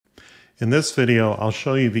In this video, I'll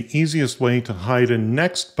show you the easiest way to hide a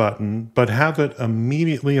next button, but have it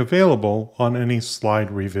immediately available on any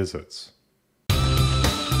slide revisits.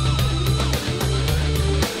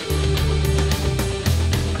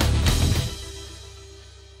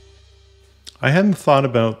 I hadn't thought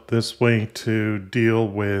about this way to deal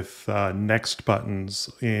with next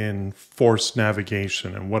buttons in forced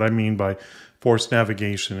navigation. And what I mean by forced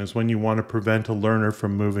navigation is when you want to prevent a learner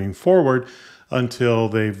from moving forward until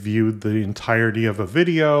they've viewed the entirety of a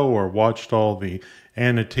video or watched all the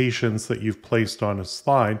annotations that you've placed on a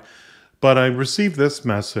slide. But I received this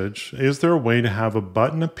message: is there a way to have a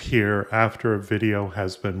button appear after a video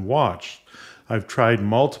has been watched? I've tried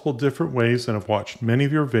multiple different ways and I've watched many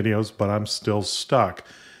of your videos, but I'm still stuck.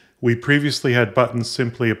 We previously had buttons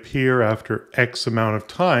simply appear after X amount of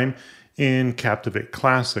time in Captivate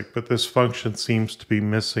Classic, but this function seems to be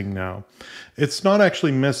missing now. It's not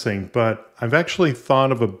actually missing, but I've actually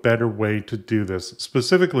thought of a better way to do this,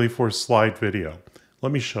 specifically for slide video.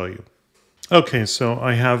 Let me show you. Okay, so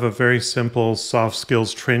I have a very simple soft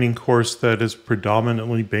skills training course that is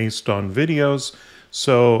predominantly based on videos.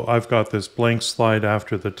 So I've got this blank slide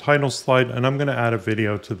after the title slide, and I'm going to add a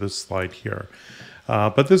video to this slide here.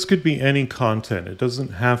 But this could be any content. It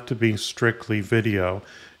doesn't have to be strictly video.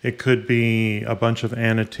 It could be a bunch of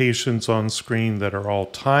annotations on screen that are all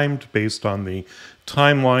timed based on the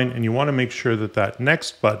timeline, and you want to make sure that that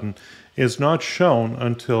next button is not shown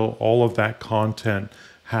until all of that content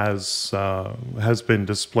has been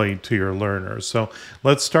displayed to your learners. So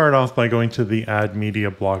let's start off by going to the Add Media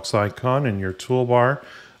Blocks icon in your toolbar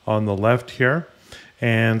on the left here.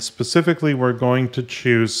 And specifically, we're going to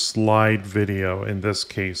choose slide video in this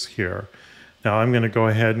case here. Now I'm going to go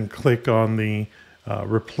ahead and click on the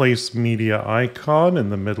Replace Media icon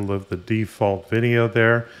in the middle of the default video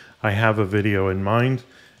there. I have a video in mind,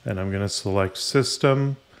 and I'm going to select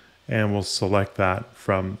System, and we'll select that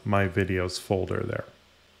from my videos folder there.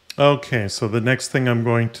 Okay, so the next thing I'm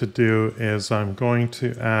going to do is I'm going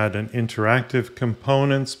to add an interactive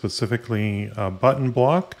component, specifically a button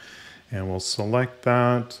block, and we'll select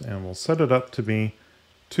that and we'll set it up to be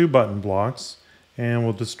 2 button blocks, and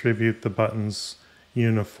we'll distribute the buttons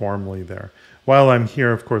uniformly there. While I'm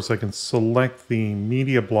here, of course, I can select the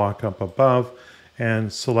media block up above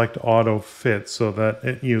and select auto fit so that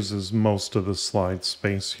it uses most of the slide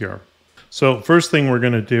space here. So first thing we're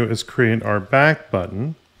going to do is create our back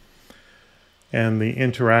button. And the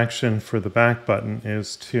interaction for the back button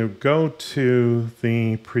is to go to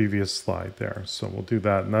the previous slide there. So we'll do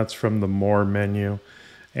that, and that's from the More menu.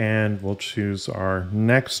 And we'll choose our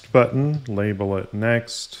next button, label it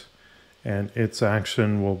next, and its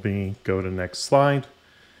action will be go to next slide.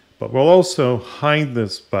 But we'll also hide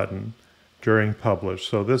this button during publish.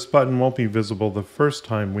 So this button won't be visible the first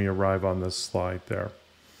time we arrive on this slide there.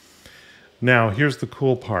 Now, here's the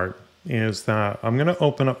cool part, is that I'm going to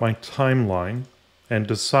open up my timeline and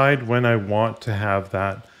decide when I want to have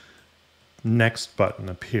that next button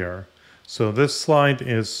appear. So this slide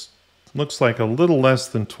looks like a little less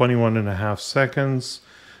than 21.5 seconds.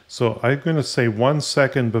 So I'm going to say 1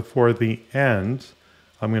 second before the end,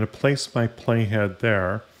 I'm going to place my playhead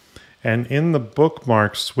there. And in the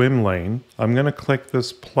bookmark swim lane, I'm going to click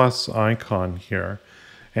this plus icon here,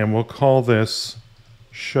 and we'll call this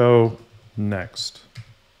Show Next.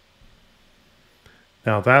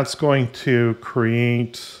 Now that's going to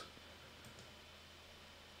create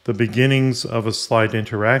the beginnings of a slide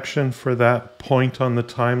interaction for that point on the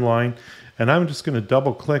timeline. And I'm just going to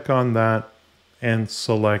double click on that and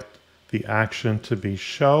select the action to be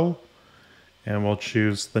show. And we'll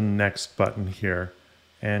choose the next button here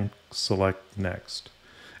and select next.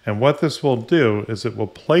 And what this will do is it will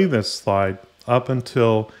play this slide up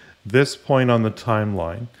until this point on the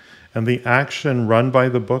timeline. And the action run by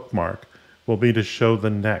the bookmark will be to show the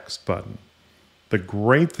next button. The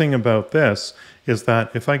great thing about this is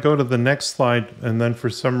that if I go to the next slide and then for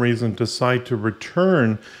some reason decide to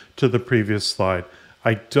return to the previous slide,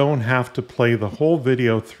 I don't have to play the whole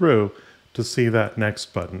video through to see that next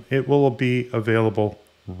button. It will be available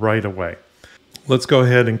right away. Let's go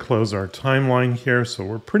ahead and close our timeline here. So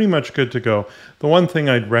we're pretty much good to go. The one thing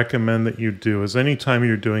I'd recommend that you do is anytime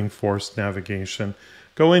you're doing forced navigation,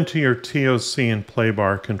 go into your TOC and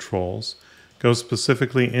playbar controls, go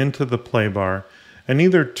specifically into the playbar, and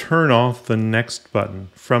either turn off the next button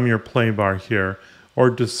from your playbar here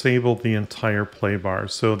or disable the entire playbar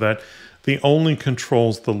so that the only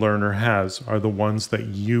controls the learner has are the ones that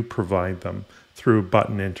you provide them through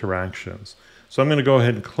button interactions. So I'm going to go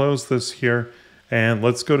ahead and close this here, and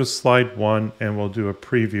let's go to slide 1 and we'll do a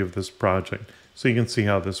preview of this project so you can see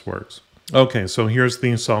how this works. Okay, so here's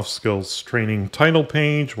the soft skills training title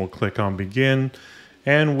page. We'll click on begin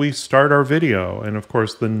and we start our video. And of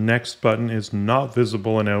course, the next button is not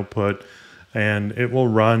visible in output, and it will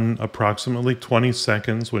run approximately 20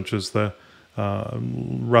 seconds, which is the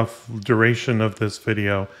rough duration of this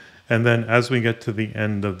video. And then as we get to the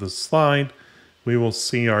end of the slide, we will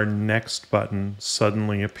see our next button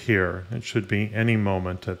suddenly appear. It should be any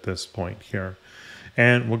moment at this point here.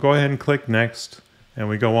 And we'll go ahead and click next, and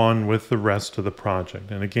we go on with the rest of the project.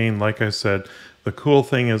 And again, like I said, the cool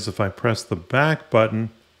thing is if I press the back button,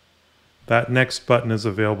 that next button is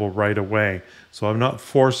available right away. So I'm not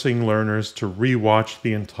forcing learners to re-watch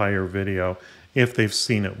the entire video if they've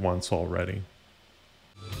seen it once already.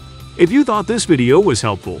 If you thought this video was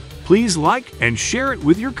helpful, please like and share it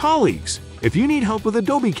with your colleagues. If you need help with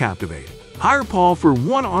Adobe Captivate, hire Paul for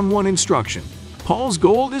one-on-one instruction. Paul's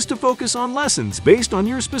goal is to focus on lessons based on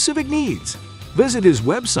your specific needs. Visit his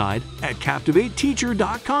website at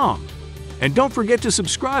captivateteacher.com. And don't forget to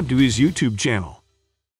subscribe to his YouTube channel.